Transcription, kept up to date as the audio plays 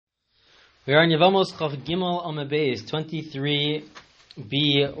We are in Yevamos Chaf Gimel Amud Beis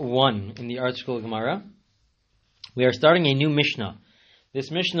 23b1 in the Art Scroll Gemara. We are starting a new Mishnah. This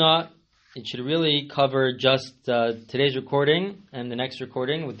Mishnah, it should really cover just today's recording and the next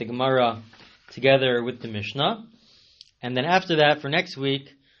recording with the Gemara together with the Mishnah. And then after that, for next week,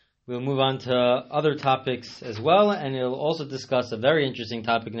 we'll move on to other topics as well, and it'll also discuss a very interesting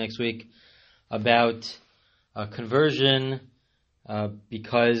topic next week about conversion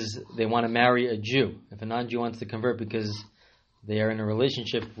because they want to marry a Jew. If a non-Jew wants to convert because they are in a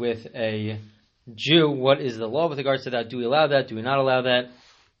relationship with a Jew, what is the law with regards to that? Do we allow that? Do we not allow that?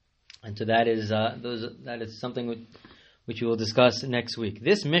 And so that is something which we will discuss next week.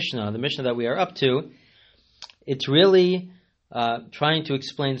 This Mishnah, the Mishnah that we are up to, it's really trying to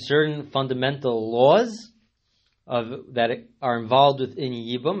explain certain fundamental laws that are involved within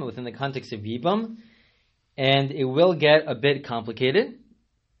Yibum, within the context of Yibum, and it will get a bit complicated,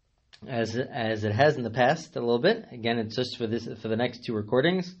 as it has in the past a little bit. Again, it's just for the next two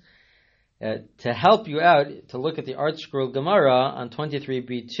recordings. To help you out, to look at the Art Scroll Gemara on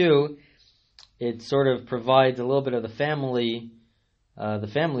 23b2, it sort of provides a little bit of the family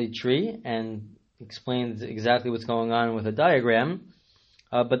tree and explains exactly what's going on with a diagram.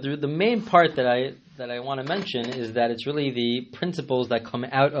 But the main part that I want to mention is that it's really the principles that come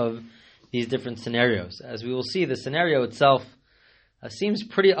out of these different scenarios. As we will see, the scenario itself seems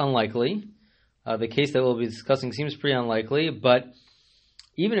pretty unlikely. The case that we'll be discussing seems pretty unlikely, but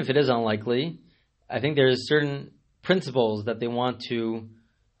even if it is unlikely, I think there's certain principles that they want to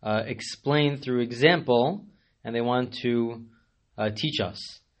explain through example, and they want to teach us.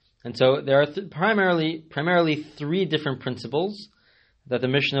 And so there are primarily three different principles that the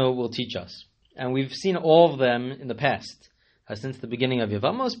Mishnah will teach us. And we've seen all of them in the past, since the beginning of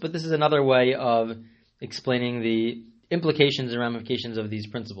Yevamos, but this is another way of explaining the implications and ramifications of these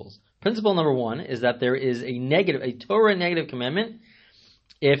principles. Principle number one is that there is a Torah negative commandment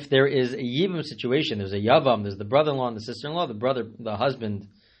if there is a Yibum situation. There's a Yavam, there's the brother-in-law and the sister-in-law, the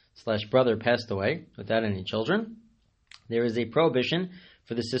husband/brother passed away without any children. There is a prohibition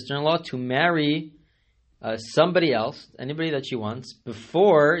for the sister-in-law to marry somebody else, anybody that she wants,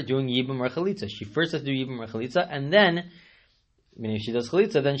 before doing Yibum or Chalitza. She first has to do Yibum or Chalitza, and then, meaning if she does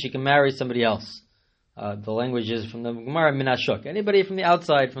Chalitza, then she can marry somebody else. The language is from the Gemara, Minashuk. Anybody from the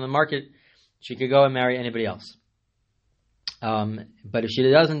outside, from the market, she could go and marry anybody else. But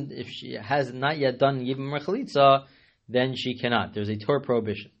if she has not yet done Yibum or Chalitza, then she cannot. There's a Torah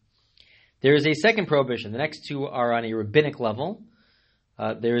prohibition. There is a second prohibition. The next two are on a rabbinic level.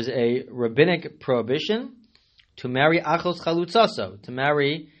 There is a rabbinic prohibition to marry achos chalutzaso, to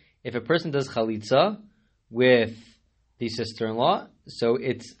marry if a person does chalitza with the sister-in-law. So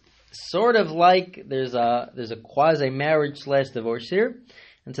it's sort of like there's a quasi marriage / divorce here,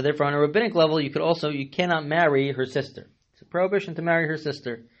 and so therefore on a rabbinic level you cannot marry her sister. It's a prohibition to marry her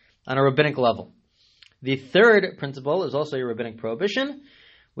sister on a rabbinic level. The third principle is also a rabbinic prohibition,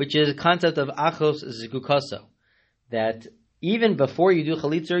 which is the concept of achos zigukaso, that even before you do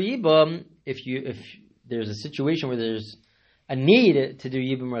chalitza or yibum, if there's a situation where there's a need to do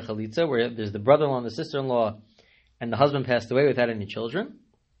yibum or chalitza, where there's the brother-in-law and the sister-in-law, and the husband passed away without any children,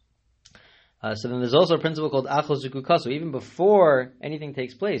 so then there's also a principle called achos zukukaso. Even before anything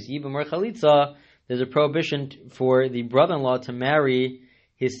takes place, yibum or chalitza, there's a prohibition for the brother-in-law to marry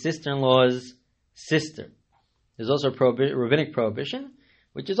his sister-in-law's sister. There's also a rabbinic prohibition,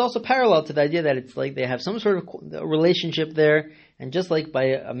 which is also parallel to the idea that it's like they have some sort of relationship there, and just like by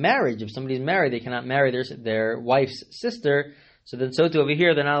a marriage, if somebody's married, they cannot marry their wife's sister, so then so too over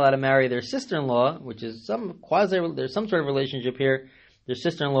here, they're not allowed to marry their sister-in-law, which is there's some sort of relationship here, their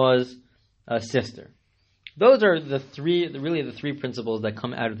sister-in-law's sister. Those are the three principles that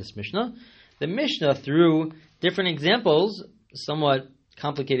come out of this Mishnah. The Mishnah, through different examples, somewhat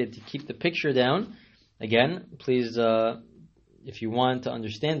complicated to keep the picture down. Again, please, if you want to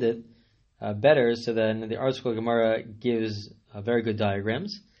understand it better, so then the Art Scroll Gemara gives very good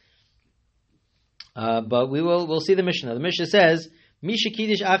diagrams. But we'll see the Mishnah. The Mishnah says, Misha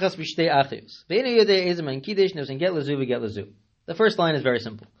Kiddush Achas B'Shtei Achios. Ve'enu Yodei Ezeman Kiddush Nosen Get Lazu V'Get Lazu. The first line is very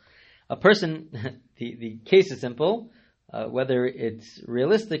simple. A person, the case is simple, whether it's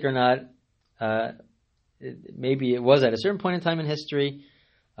realistic or not, maybe it was at a certain point in time in history,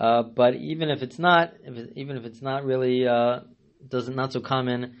 but even if it's not really, not so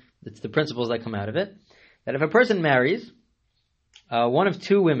common, it's the principles that come out of it. That if a person marries one of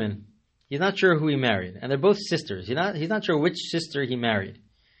two women, he's not sure who he married, and they're both sisters. He's not sure which sister he married.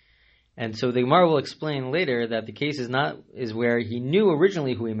 And so the Gemara will explain later that the case is where he knew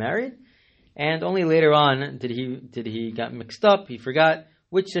originally who he married, and only later on did he got mixed up, he forgot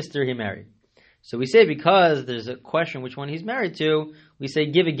which sister he married. So we say because there's a question which one he's married to, we say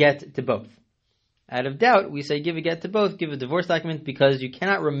give a get to both. Out of doubt, we say give a get to both, give a divorce document, because you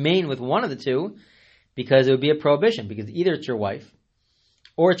cannot remain with one of the two, because it would be a prohibition, because either it's your wife,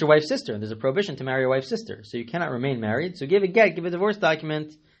 or it's your wife's sister, and there's a prohibition to marry your wife's sister. So you cannot remain married. So give a get, give a divorce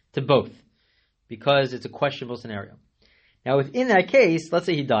document to both, because it's a questionable scenario. Now within that case, let's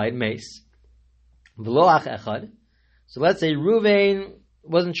say he died, Mace, v'lo ach echad. So let's say Reuven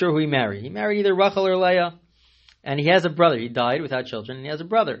wasn't sure who he married. He married either Rachel or Leah, and he has a brother. He died without children, and he has a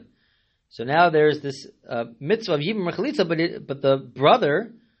brother. So now there's this mitzvah of Yibum Rechalitza, but the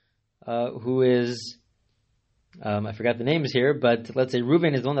brother, who is, I forgot the names here, but let's say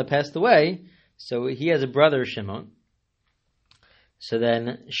Reuven is the one that passed away, so he has a brother, Shimon. So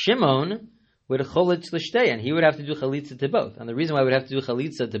then Shimon would cholitz l'shtei, and he would have to do chalitza to both. And the reason why he would have to do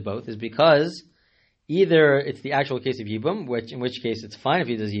chalitza to both is because either it's the actual case of Yibum, in which case it's fine if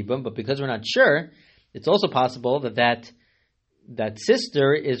he does Yibum, but because we're not sure, it's also possible that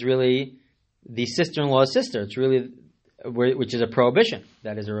sister is really the sister-in-law's sister. It's really, which is a prohibition.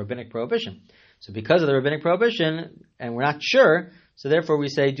 That is a rabbinic prohibition. So because of the rabbinic prohibition, and we're not sure, so therefore we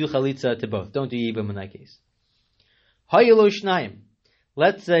say do chalitza to both. Don't do yibum in that case. Hayilo shnayim.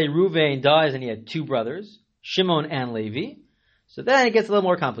 Let's say Reuven dies and he had two brothers, Shimon and Levi. So then it gets a little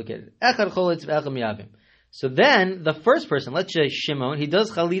more complicated. Echad cholitz v'echad miyavim. So then the first person, let's say Shimon, he does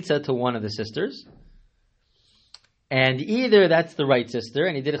chalitza to one of the sisters. And either that's the right sister,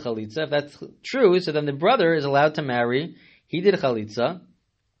 and he did a chalitza. If that's true, so then the brother is allowed to marry. He did a chalitza.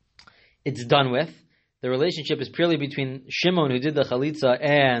 It's done with. The relationship is purely between Shimon, who did the chalitza,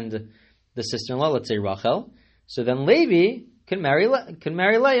 and the sister-in-law, let's say Rachel. So then Levi can marry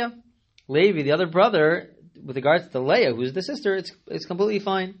Leah. Levi, the other brother, with regards to Leah, who's the sister, it's completely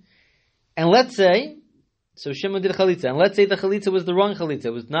fine. And let's say, so Shimon did a chalitza, and let's say the chalitza was the wrong chalitza.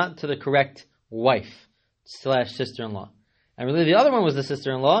 It was not to the correct wife / sister-in-law. And really the other one was the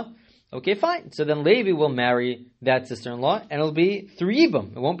sister-in-law. Okay, fine. So then Levi will marry that sister-in-law, and it'll be through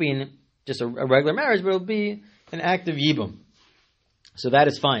Yibum. It won't be in just a regular marriage, but it'll be an act of Yibum. So that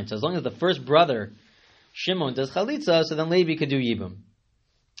is fine. So as long as the first brother, Shimon, does Chalitza, so then Levi could do Yibum.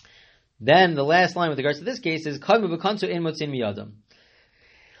 Then the last line with regards to this case is Kadmu b'kansu in motzin miyadam.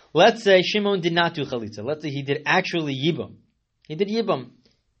 Let's say Shimon did not do Chalitza. Let's say he did actually Yibum. He did Yibum.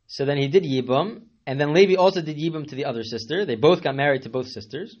 So then he did Yibum, and then Levi also did Yibum to the other sister. They both got married to both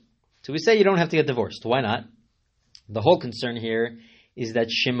sisters. So we say you don't have to get divorced. Why not? The whole concern here is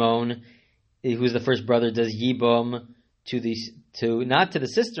that Shimon, who's the first brother, does Yibum not to the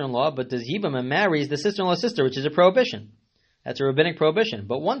sister-in-law, but does Yibum and marries the sister-in-law's sister, which is a prohibition. That's a rabbinic prohibition.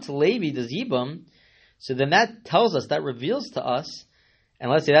 But once Levi does Yibum, so then that tells us, that reveals to us, and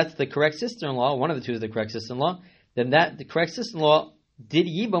let's say that's the correct sister-in-law, one of the two is the correct sister-in-law, then the correct sister-in-law did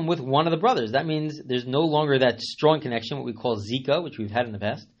Yibum with one of the brothers. That means there's no longer that strong connection, what we call Zika, which we've had in the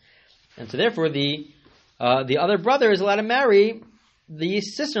past. And so therefore the other brother is allowed to marry the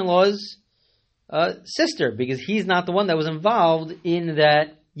sister-in-law's sister, because he's not the one that was involved in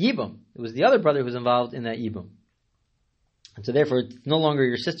that Yibum. It was the other brother who was involved in that Yibum. And so therefore it's no longer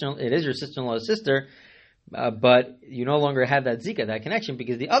your sister, it is your sister-in-law's sister, but you no longer have that Zika, that connection,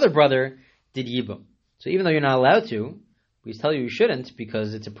 because the other brother did Yibum. So even though you're not allowed to, we tell you shouldn't,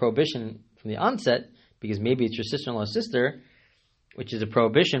 because it's a prohibition from the onset, because maybe it's your sister-in-law's sister, which is a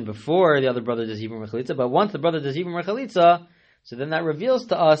prohibition before the other brother does Yibum Rechalitza. But once the brother does Yibum Rechalitza, so then that reveals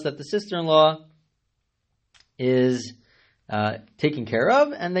to us that the sister-in-law is taken care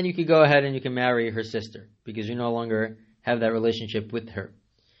of, and then you can go ahead and you can marry her sister, because you no longer have that relationship with her.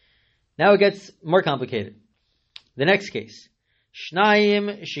 Now it gets more complicated. The next case.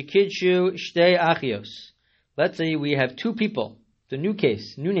 Shnayim Shekidshu Shtei Achios. Let's say we have two people. It's a new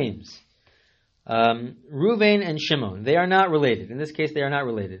case, new names. Reuven and Shimon. They are not related. In this case, they are not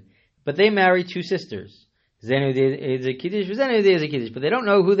related. But they marry two sisters. Zenu is a Kiddush, Zenu is a Kiddush. But they don't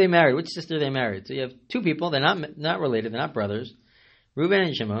know who they married, which sister they married. So you have two people. They're not related. They're not brothers. Reuven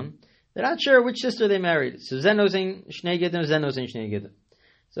and Shimon. They're not sure which sister they married. So Zenu saying Shnei Giddim, Zenu saying Shnei Giddim.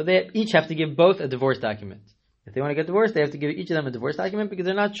 So they each have to give both a divorce document. If they want to get divorced, they have to give each of them a divorce document, because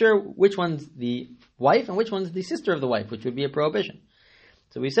they're not sure which one's the wife and which one's the sister of the wife, which would be a prohibition.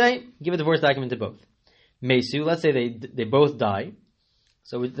 So we say, give a divorce document to both. Mesu, let's say they both die.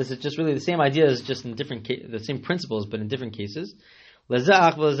 So this is just really the same idea as just in different the same principles, but in different cases. So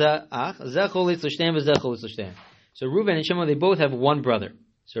Reuven and Shimon, they both have one brother.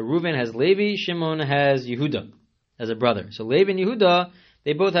 So Reuven has Levi, Shimon has Yehuda as a brother. So Levi and Yehuda,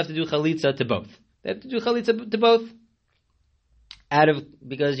 they both have to do chalitza to both. They have to do chalitza to both.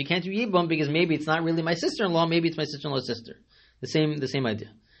 Because you can't do Yibum, because maybe it's not really my sister-in-law, maybe it's my sister-in-law's sister. The same idea.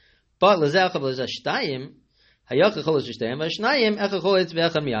 But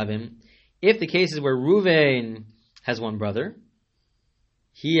if the case is where Reuven has one brother,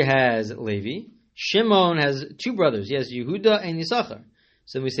 he has Levi. Shimon has two brothers. He has Yehuda and Yisachar.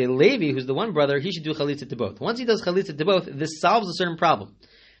 So when we say Levi, who's the one brother, he should do chalitza to both. Once he does chalitza to both, this solves a certain problem.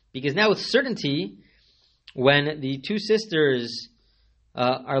 Because now with certainty, when the two sisters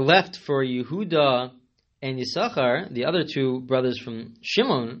are left for Yehuda and Yisachar, the other two brothers from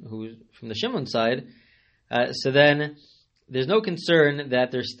Shimon, who's from the Shimon side, so then there's no concern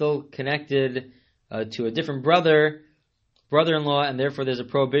that they're still connected to a different brother-in-law, and therefore there's a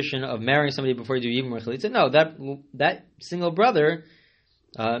prohibition of marrying somebody before you do Yibum or Chalitza. No, that single brother,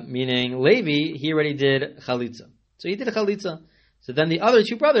 meaning Levi, he already did Chalitza. So he did a Chalitza. So then the other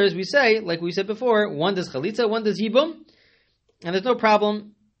two brothers, we say, like we said before, one does Chalitza, one does Yibum, and there's no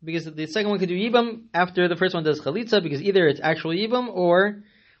problem, because the second one could do Yibum after the first one does Chalitza, because either it's actual Yibum, or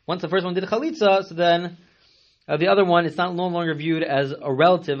once the first one did Chalitza, so then the other one is no longer viewed as a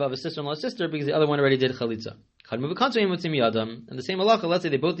relative of a sister-in-law sister, because the other one already did Chalitza. And the same halacha, let's say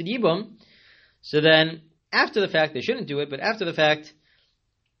they both did Yibum, so then after the fact, they shouldn't do it, but after the fact,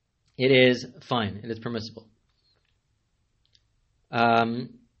 it is fine, it is permissible.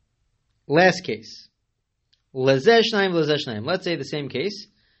 Last case. Let's say the same case.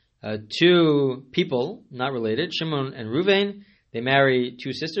 Two people, not related, Shimon and Reuven, they marry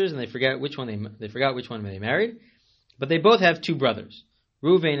two sisters, and they forgot which one they married, but they both have two brothers.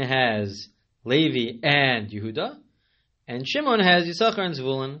 Reuven has Levi and Yehuda, and Shimon has Yisachar and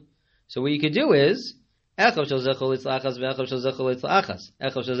Zvulun. So what you could do is, so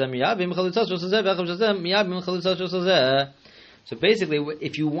basically,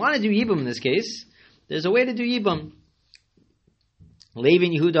 if you want to do Yibum in this case, there's a way to do Yibum. Levi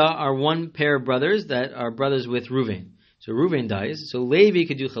and Yehuda are one pair of brothers that are brothers with Reuven. So Reuven dies, so Levi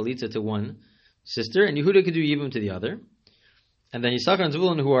could do Chalitza to one sister, and Yehuda could do Yibum to the other. And then Yisachar and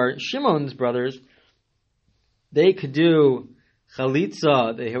Zvulun, who are Shimon's brothers, they could do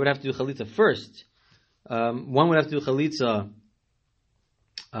Chalitza, they would have to do Chalitza first. One would have to do Chalitza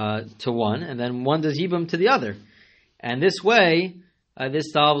to one, and then one does Yibum to the other. And this way,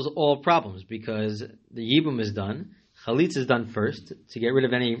 this solves all problems, because the Yibum is done, Chalitza is done first, to get rid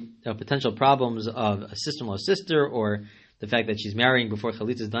of any potential problems of a sister-in-law sister, or the fact that she's marrying before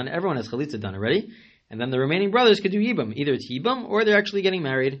Chalitza is done. Everyone has Chalitza done already. And then the remaining brothers could do Yibum. Either it's Yibum, or they're actually getting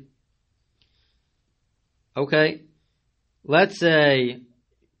married. Okay. Let's say,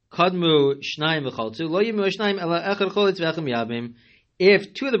 Kadmu Shnaim v'chaltu, lo yimu Shnaim ela echad cholitz v'echem yabim.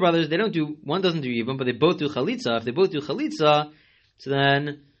 If two of the brothers, one doesn't do Yibum, but they both do Chalitza. If they both do Chalitza, so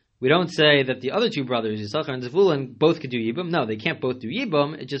then we don't say that the other two brothers, Yisachar and Zvulun, both could do Yibum. No, they can't both do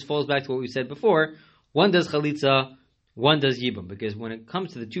Yibum. It just falls back to what we said before. One does Chalitza, one does Yibum. Because when it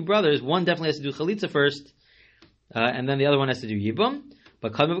comes to the two brothers, one definitely has to do Chalitza first, and then the other one has to do Yibum.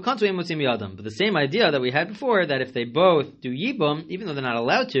 But the same idea that we had before, that if they both do Yibum, even though they're not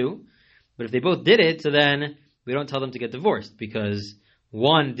allowed to, but if they both did it, so then we don't tell them to get divorced, because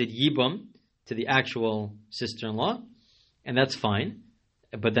one did Yibum to the actual sister-in-law, and that's fine.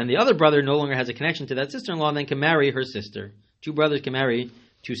 But then the other brother no longer has a connection to that sister-in-law, and then can marry her sister. Two brothers can marry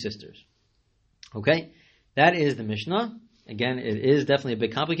two sisters. Okay? That is the Mishnah. Again, it is definitely a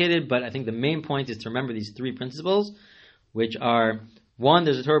bit complicated, but I think the main point is to remember these three principles, which are, one,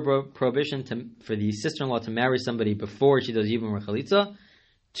 there's a Torah prohibition for the sister-in-law to marry somebody before she does Yibum or Chalitza.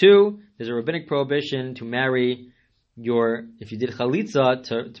 Two, there's a rabbinic prohibition to marry if you did Chalitza,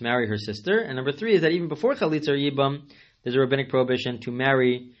 to marry her sister. And number three is that even before Chalitza or Yibum, there's a rabbinic prohibition to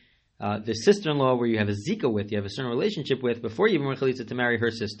marry the sister-in-law where you have a zika with, you have a certain relationship with, before Yibum or Chalitza, to marry her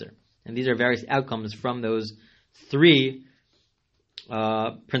sister. And these are various outcomes from those three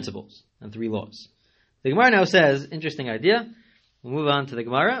principles and three laws. The Gemara now says, interesting idea. We'll move on to the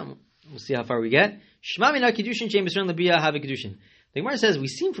Gemara. We'll see how far we get. Shema mina kiddushin she'em b'sron l'bia have kiddushin. The Gemara says, we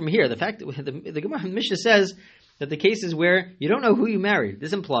seem from here, the fact that the Gemara Mishnah says that the case is where you don't know who you married.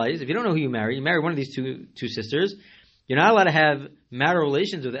 This implies, if you don't know who you marry one of these two sisters, you're not allowed to have marital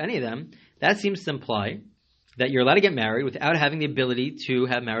relations with any of them. That seems to imply that you're allowed to get married without having the ability to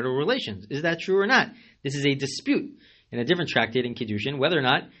have marital relations. Is that true or not? This is a dispute in a different tractate in Kiddushin, whether or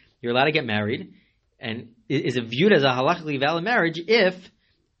not you're allowed to get married, and is it viewed as a halachically valid marriage if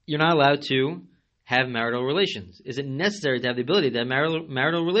you're not allowed to have marital relations? Is it necessary to have the ability to have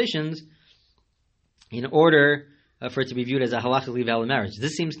marital relations in order for it to be viewed as a halachically valid marriage?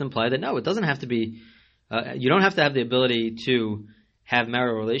 This seems to imply that no, it doesn't have to be, you don't have to have the ability to have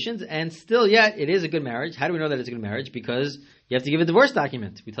marital relations, and still yet it is a good marriage. How do we know that it's a good marriage? Because you have to give a divorce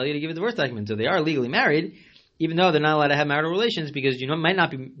document. We tell you to give a divorce document. So they are legally married, even though they're not allowed to have marital relations, because you might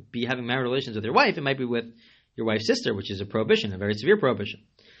not be having marital relations with your wife, it might be with your wife's sister, which is a prohibition, a very severe prohibition.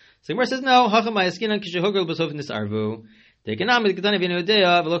 So the Gemara says, no, the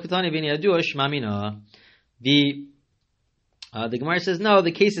Gemara says, no,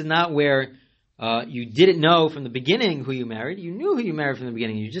 the case is not where you didn't know from the beginning who you married. You knew who you married from the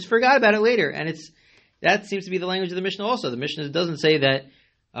beginning. You just forgot about it later. And that seems to be the language of the Mishnah also. The Mishnah doesn't say that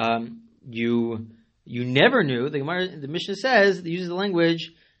you never knew. The Mishnah says, uses the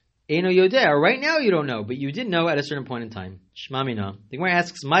language, Eino Yodea. Right now you don't know, but you did know at a certain point in time. Shma mina. The Gemara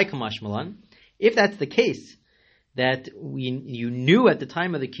asks, my kamash malan. If that's the case, that you knew at the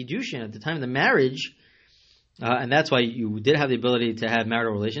time of the kiddushin, at the time of the marriage, and that's why you did have the ability to have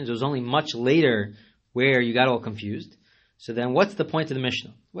marital relations. It was only much later where you got all confused. So then what's the point of the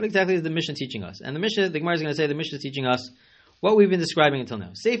Mishnah? What exactly is the Mishnah teaching us? And the Gemara is going to say the Mishnah is teaching us what we've been describing until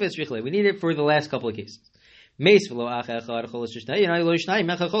now. Sefer Tzrichle. We need it for the last couple of cases. It's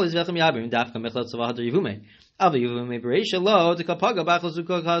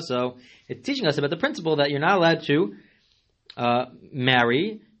teaching us about the principle that you're not allowed to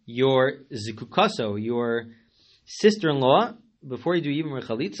marry your zikukaso, your sister-in-law, before you do even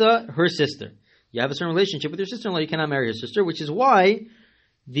chalitza, her sister. You have a certain relationship with your sister-in-law, you cannot marry her sister, which is why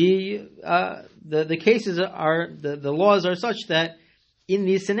the cases are, the laws are such that in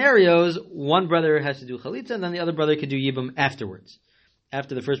these scenarios, one brother has to do chalitza, and then the other brother could do yibum afterwards.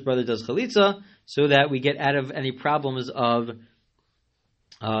 After the first brother does chalitza, so that we get out of any problems of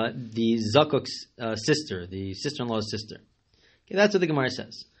the zakuk's sister, the sister-in-law's sister. Okay, that's what the Gemara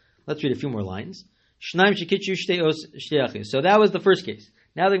says. Let's read a few more lines. So that was the first case.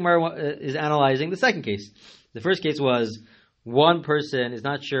 Now the Gemara is analyzing the second case. The first case was one person is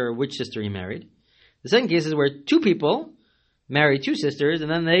not sure which sister he married. The second case is where two people married two sisters,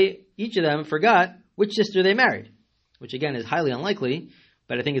 and then each of them forgot which sister they married, which again is highly unlikely,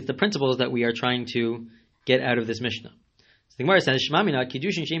 but I think it's the principles that we are trying to get out of this Mishnah. So the Gemara says, so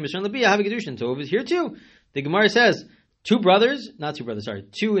over here too, the Gemara says, two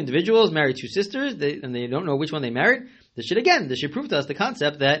individuals married two sisters, and they don't know which one they married. This should prove to us the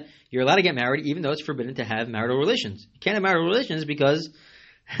concept that you're allowed to get married even though it's forbidden to have marital relations. You can't have marital relations because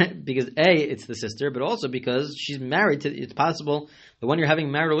A, it's the sister, but also because she's married to, it's possible the one you're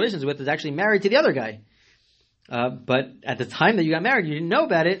having marital relations with is actually married to the other guy. But at the time that you got married, you didn't know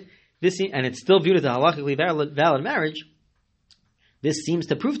about it, and it's still viewed as a halakhically valid marriage. This seems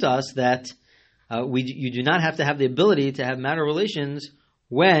to prove to us that you do not have to have the ability to have marital relations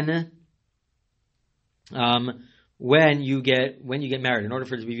when you get married, in order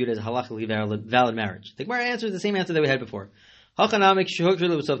for it to be viewed as a halakhically valid marriage. The Gemara answers the same answer that we had before. The Gemara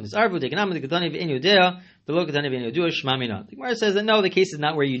says that no, the case is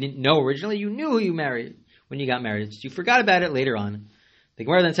not where you didn't know originally. You knew who you married when you got married. You forgot about it later on. The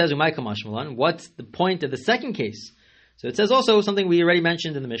Gemara then says, what's the point of the second case? So it says also something we already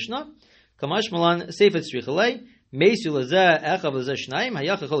mentioned in the Mishnah. Kamash Malan Seifet Tzrichalei Meisu Lazeh Echav Lazeh Shnaim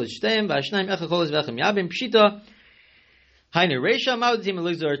Hayachachol Shtem Vashnaim Echachol Zvechem Yabim Pshita Hainu Reisha Maudim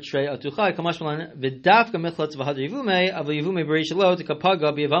Elizar Trey Atuchai Kamash Malan V'Dafka Mechlatz V'Had Yivume Av Yivume Bereisha Lo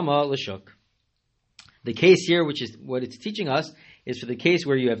Tekapaga B'Yavama L'Shuk. The case here, which is what it's teaching us, is for the case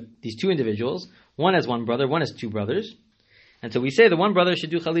where you have these two individuals. One has one brother, one has two brothers, and so we say the one brother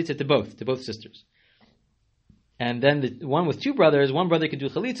should do chalitza to both sisters. And then the one with two brothers, one brother could do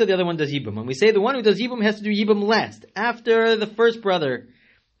chalitza, the other one does yibum. And we say the one who does yibum has to do yibum last. After the first brother,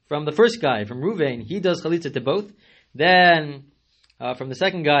 from the first guy, from Ruvain, he does chalitza to both. Then, from the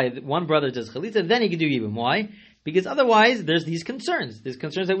second guy, one brother does chalitza, then he can do yibum. Why? Because otherwise, there's these concerns. There's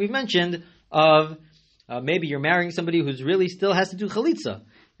concerns that we've mentioned of maybe you're marrying somebody who's really still has to do chalitza.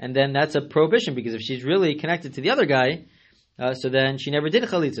 And then that's a prohibition, because if she's really connected to the other guy, so then she never did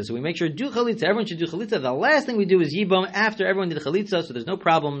chalitza. So we make sure to do chalitza. Everyone should do chalitza. The last thing we do is yibum after everyone did chalitza. So there's no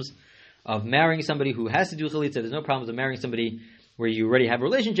problems of marrying somebody who has to do chalitza. There's no problems of marrying somebody where you already have a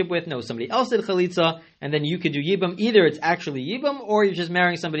relationship with. No, somebody else did chalitza, and then you could do yibum. Either it's actually yibum, or you're just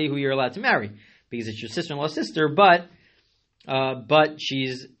marrying somebody who you're allowed to marry because it's your sister-in-law's sister. But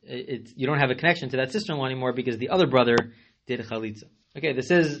you don't have a connection to that sister-in-law anymore because the other brother did chalitza. Okay, this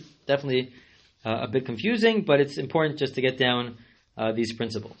is definitely a bit confusing, but it's important just to get down these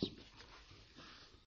principles.